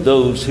forgive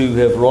those who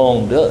have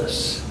wronged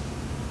us.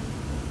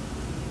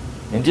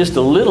 And just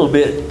a little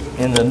bit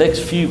in the next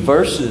few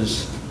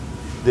verses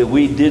that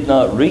we did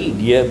not read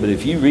yet, but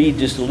if you read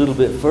just a little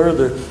bit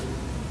further,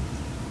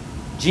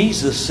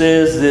 Jesus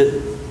says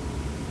that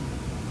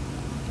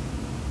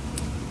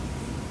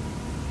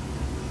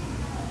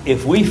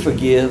if we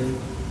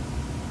forgive,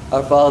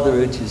 our Father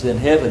which is in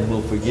heaven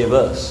will forgive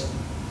us.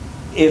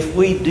 If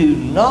we do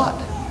not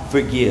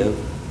forgive,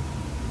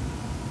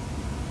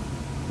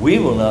 we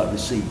will not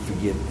receive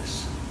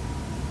forgiveness.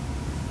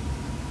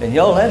 And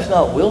y'all, that's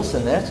not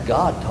Wilson, that's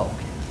God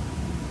talking.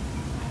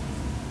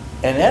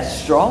 And that's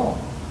strong.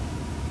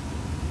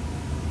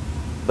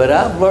 But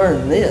I've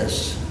learned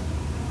this,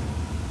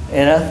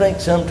 and I think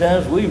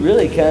sometimes we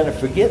really kind of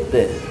forget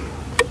that.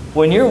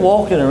 When you're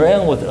walking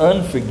around with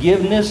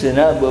unforgiveness, and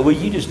well,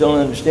 you just don't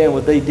understand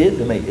what they did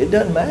to me, it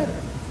doesn't matter.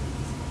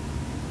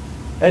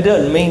 That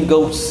doesn't mean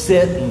go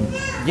sit and,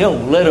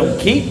 let them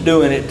keep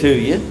doing it to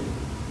you,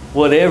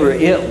 whatever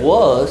it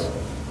was.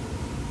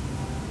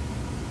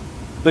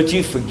 But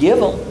you forgive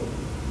them.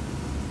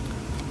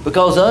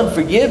 Because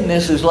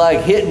unforgiveness is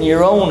like hitting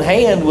your own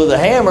hand with a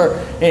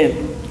hammer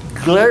and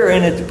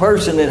glaring at the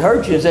person that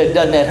hurt you and saying,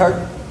 doesn't that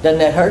hurt? Doesn't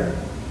that hurt?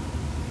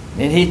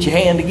 And hit your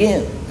hand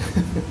again.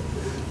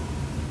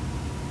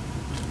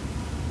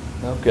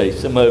 Okay,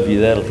 some of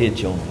you, that'll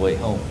hit you on the way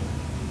home.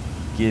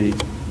 Get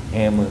it,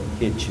 hammer,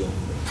 hit you on the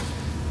way.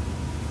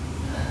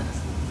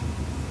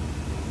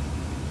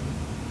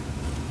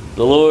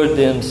 The Lord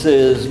then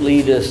says,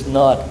 lead us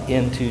not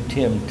into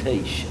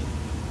temptation.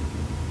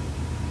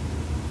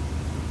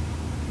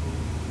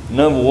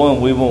 Number one,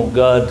 we want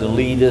God to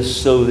lead us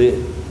so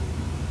that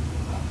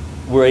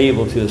we're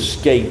able to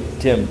escape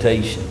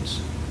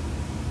temptations.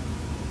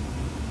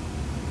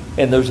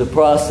 And there's a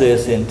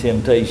process in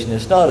temptation.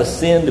 It's not a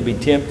sin to be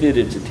tempted,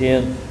 it's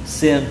a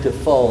sin to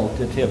fall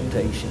to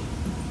temptation.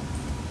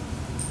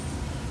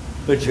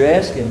 But you're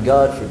asking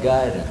God for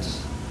guidance.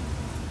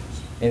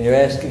 And you're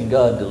asking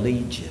God to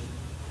lead you.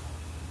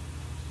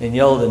 And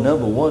y'all, the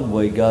number one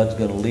way God's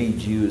going to lead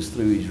you is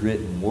through His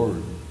written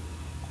Word.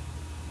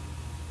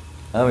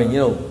 I mean,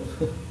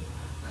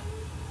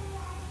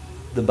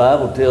 the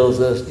Bible tells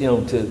us,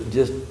 to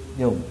just,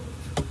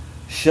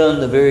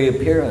 shun the very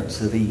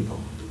appearance of evil.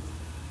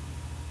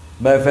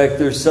 Matter of fact,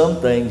 there's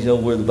some things,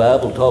 where the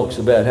Bible talks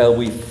about how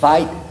we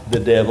fight the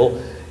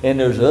devil, and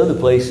there's other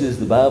places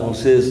the Bible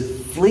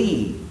says,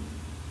 flee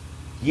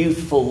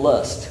youthful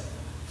lust.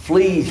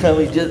 Flee.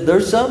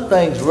 There's some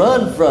things,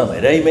 run from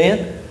it.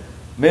 Amen?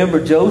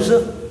 Remember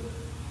Joseph?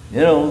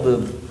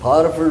 The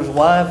Potiphar's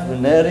wife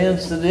in that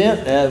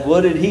incident. And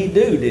what did he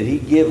do? Did he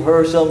give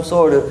her some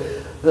sort of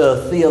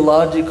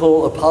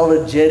theological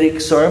apologetic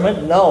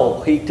sermon?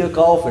 No. He took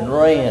off and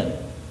ran.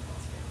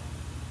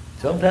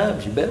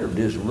 Sometimes you better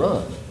just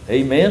run.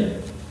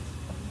 Amen?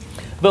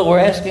 But we're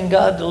asking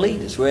God to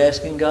lead us. We're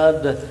asking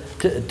God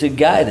to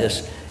guide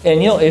us.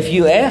 And if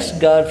you ask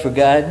God for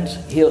guidance,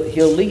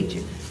 He'll lead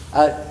you.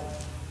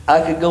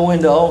 I could go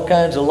into all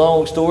kinds of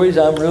long stories.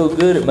 I'm real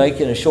good at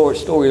making a short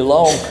story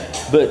long,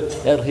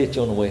 but that'll hit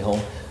you on the way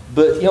home.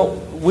 But,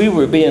 we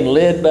were being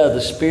led by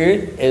the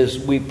Spirit as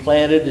we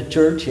planted a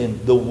church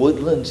in the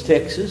Woodlands,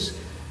 Texas.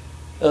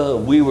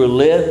 We were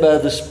led by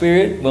the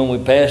Spirit when we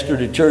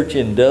pastored a church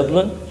in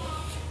Dublin.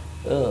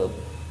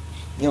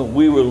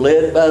 We were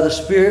led by the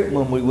Spirit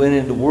when we went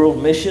into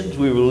world missions.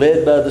 We were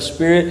led by the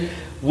Spirit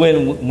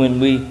when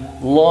we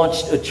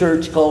launched a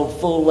church called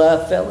Full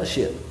Life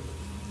Fellowship.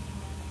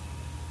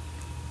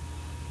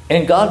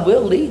 And God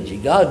will lead you.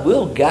 God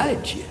will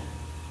guide you.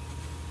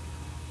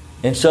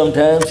 And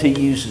sometimes He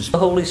uses the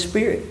Holy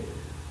Spirit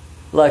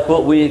Like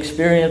what we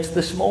experienced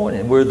this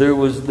morning, where there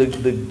was the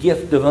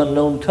gift of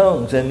unknown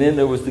tongues, and then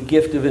there was the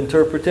gift of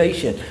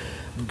interpretation.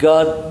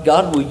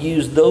 God will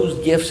use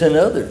those gifts in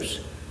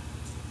others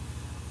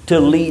to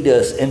lead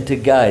us and to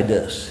guide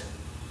us.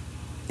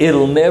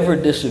 It'll never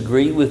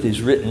disagree with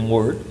His written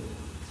word.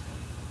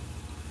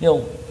 You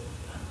know,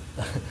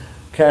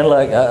 kind of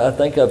like, I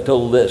think I've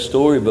told that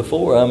story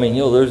before. I mean,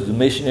 you know, there's the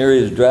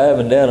missionaries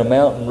driving down a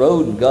mountain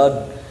road, and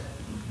God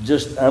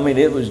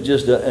it was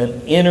just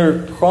an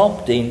inner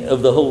prompting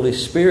of the Holy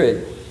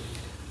Spirit,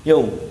 you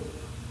know,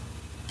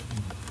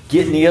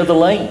 get in the other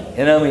lane.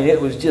 And I mean,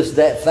 it was just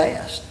that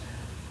fast.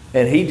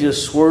 And he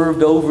just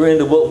swerved over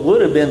into what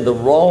would have been the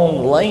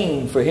wrong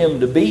lane for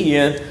him to be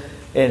in.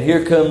 And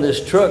here come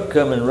this truck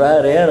coming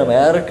right at him,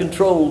 out of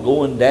control,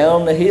 going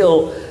down the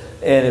hill.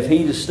 And if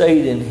he'd have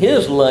stayed in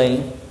his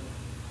lane,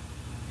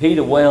 he'd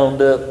have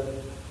wound up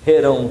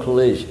head-on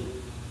collision.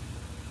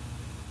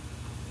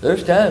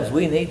 There's times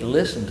we need to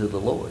listen to the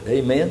Lord.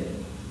 Amen.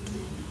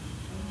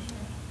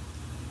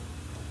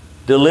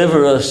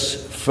 Deliver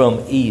us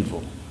from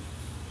evil.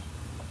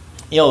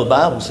 You know, the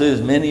Bible says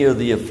many are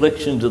the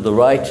afflictions of the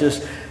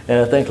righteous,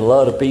 and I think a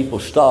lot of people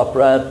stop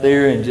right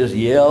there and just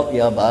yell,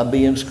 yeah, I'm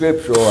being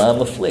scriptural,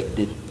 I'm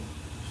afflicted.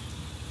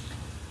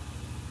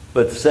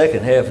 But the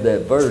second half of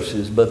that verse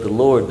is, but the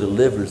Lord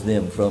delivers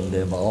them from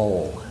them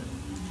all.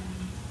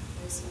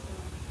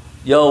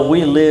 Y'all,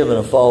 we live in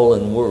a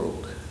fallen world.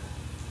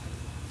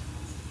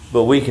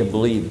 But we can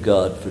believe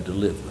God for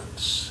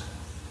deliverance.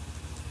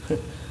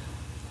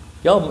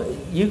 Y'all,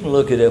 you can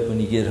look it up when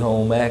you get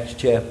home. Acts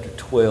chapter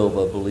 12,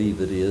 I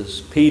believe it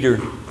is. Peter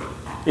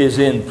is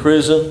in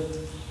prison.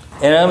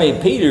 And I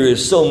mean, Peter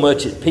is so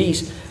much at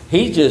peace,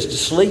 he's just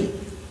asleep.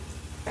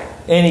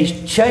 And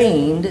he's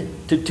chained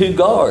to 2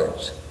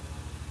 guards.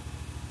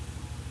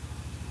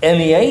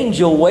 And the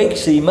angel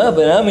wakes him up.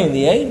 And I mean,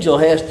 the angel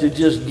has to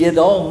just get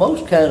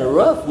almost kind of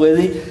rough with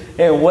him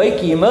and wake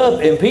him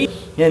up.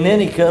 And then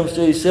he comes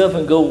to himself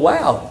and goes,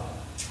 wow,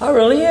 I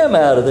really am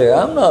out of there.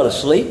 I'm not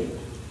asleep.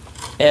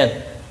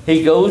 And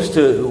he goes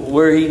to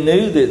where he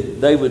knew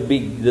that they would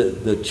be,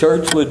 the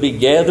church would be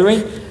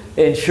gathering.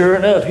 And sure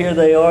enough, here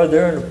they are.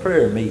 They're in a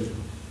prayer meeting,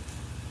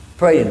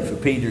 praying for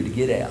Peter to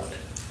get out.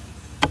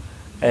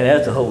 And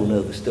that's a whole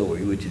nother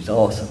story, which is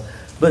awesome.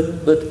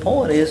 But the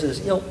point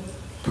is, you know,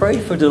 pray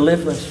for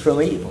deliverance from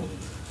evil.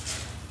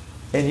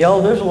 And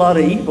y'all, there's a lot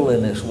of evil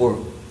in this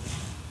world.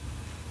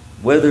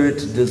 Whether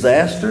it's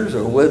disasters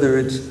or whether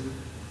it's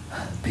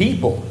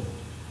people.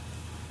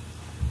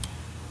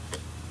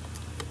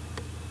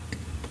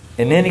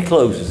 And then he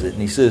closes it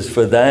and he says,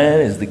 for thine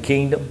is the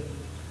kingdom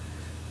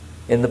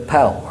and the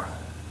power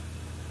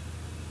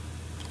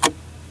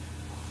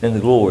and the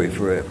glory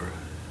forever.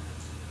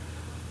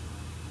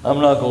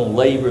 I'm not going to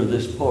labor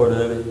this part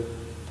of it.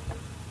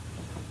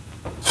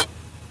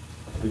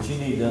 But you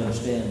need to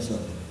understand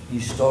something.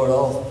 You start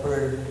off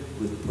prayer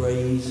with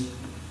praise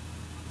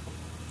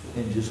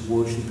and just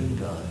worshiping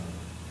God.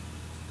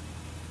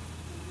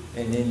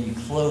 And then you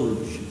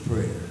close your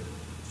prayer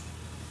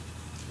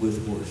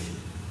with worship.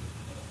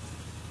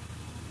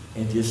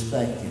 And just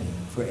thanking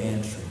Him for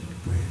answering your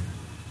prayer.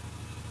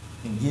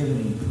 And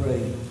giving Him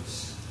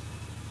praise.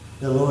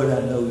 The Lord, I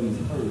know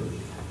you've heard me.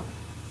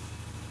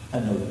 I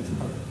know you've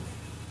heard me.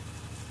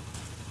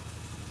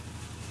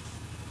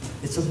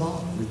 It's a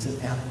model. It's an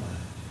outline.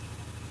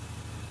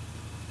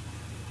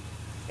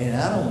 And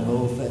I don't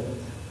know if that's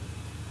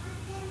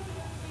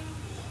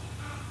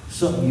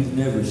something you've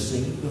never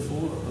seen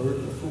before or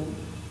heard before.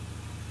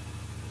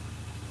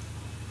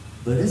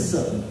 But it's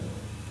something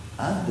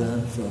I've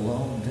done for a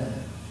long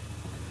time.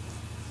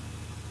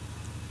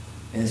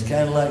 And it's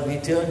kind of like me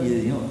telling you,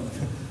 you know,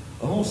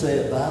 I won't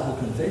say a Bible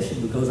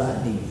confession because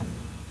I need it.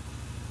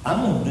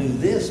 I'm going to do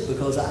this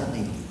because I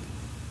need it.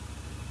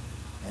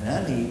 And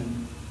I need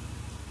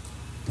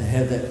to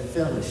have that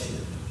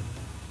fellowship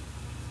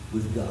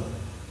with God.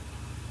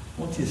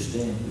 Won't you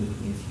stand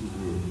with me if you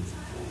would?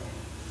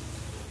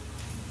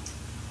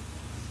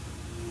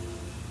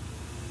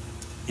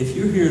 If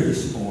you're here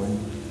this morning,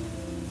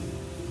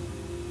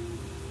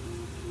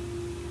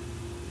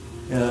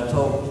 and I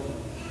talked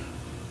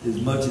as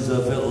much as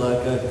I felt like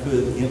I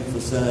could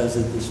emphasize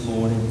it this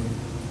morning,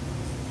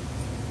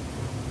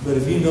 but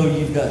if you know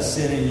you've got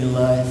sin in your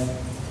life,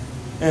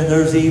 and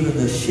there's even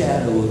the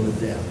shadow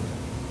of a doubt,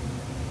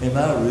 am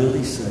I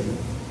really saved?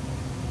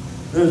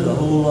 There's a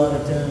whole lot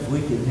of times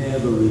we can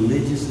have a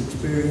religious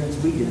experience.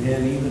 We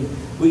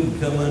can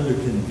come under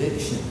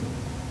conviction.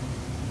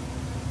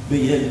 But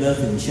yet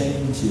nothing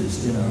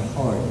changes in our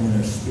heart and in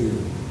our spirit.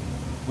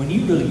 When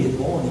you really get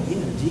born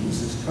again,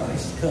 Jesus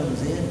Christ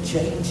comes in,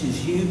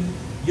 changes you.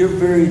 Your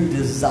very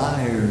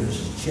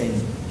desires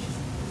change.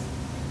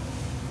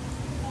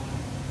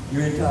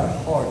 Your entire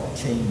heart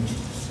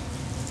changes.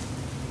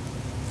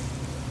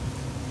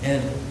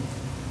 And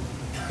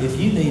if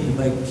you need to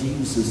make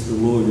Jesus the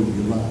Lord of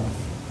your life,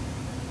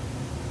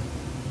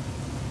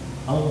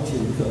 I want you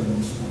to come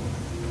this morning.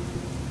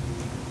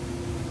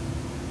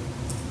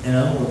 And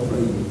I want to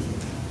pray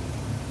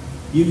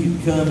with you. You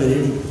can come at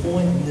any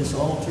point in this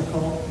altar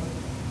call.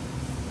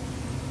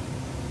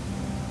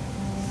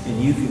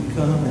 and you can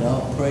come and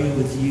I'll pray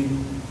with you.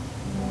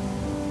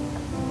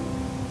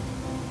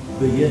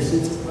 But yes,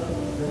 it's a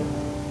private thing.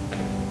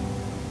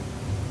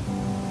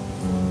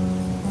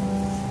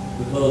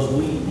 Because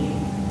we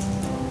need,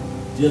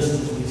 just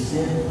as we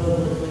sin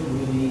publicly,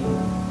 we need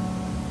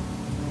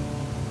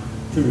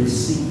to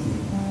receive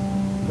it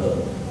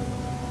publicly.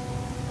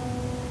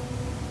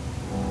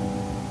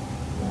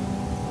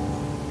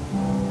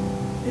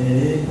 And at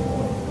any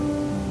point,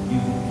 you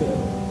can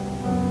come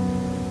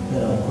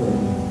and I'll pray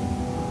with you.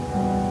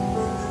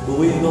 But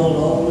we've gone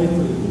all the way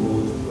through the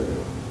Lord's Prayer.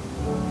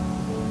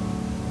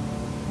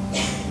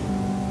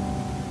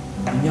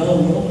 And y'all,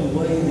 the only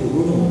way that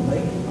we're going to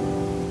make it,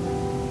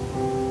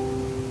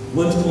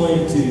 what's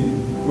going to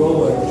grow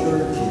our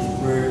church is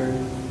prayer,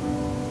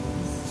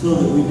 so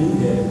that we do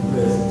have the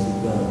presence of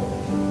God.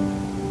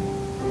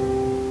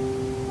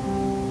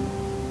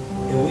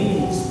 And we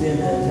need to spend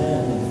that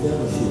time in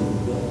fellowship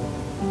with God.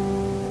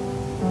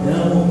 And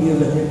I'm going to give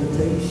an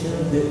invitation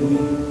that we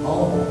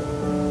all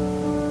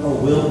are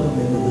welcome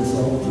into this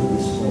altar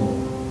this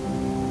morning.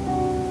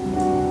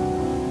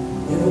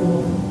 Every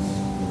one of us.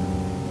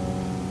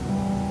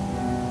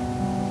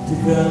 To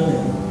come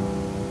and,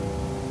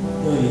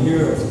 you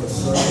hear a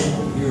sermon,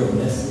 you hear a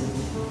message.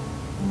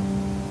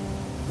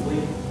 Well,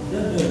 it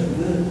doesn't do any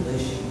good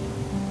unless you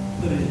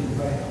put it in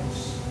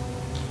practice.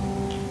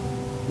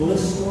 Well,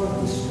 let's start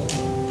this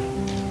morning.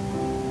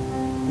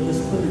 And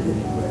let's put it in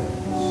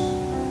practice.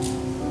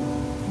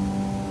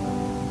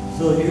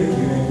 So here's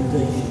your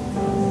invitation to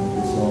come to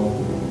this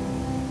altar.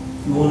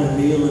 If you want to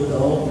kneel at the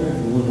altar, if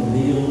you want to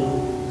kneel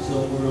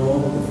somewhere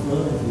along the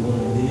front, if you want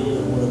to kneel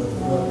at one of the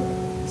front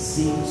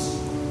seats.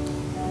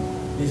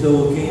 You say,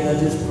 well, can't I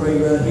just pray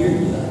right here? Yeah,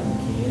 you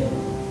can.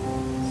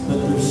 But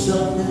there's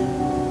something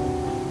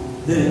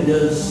that it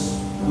does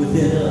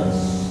within us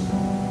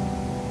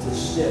to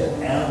step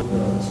out of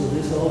God. So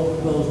this altar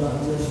call is not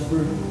just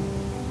for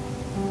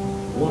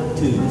one or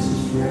two. This is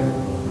for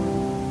everybody.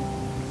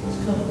 Let's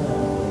come down.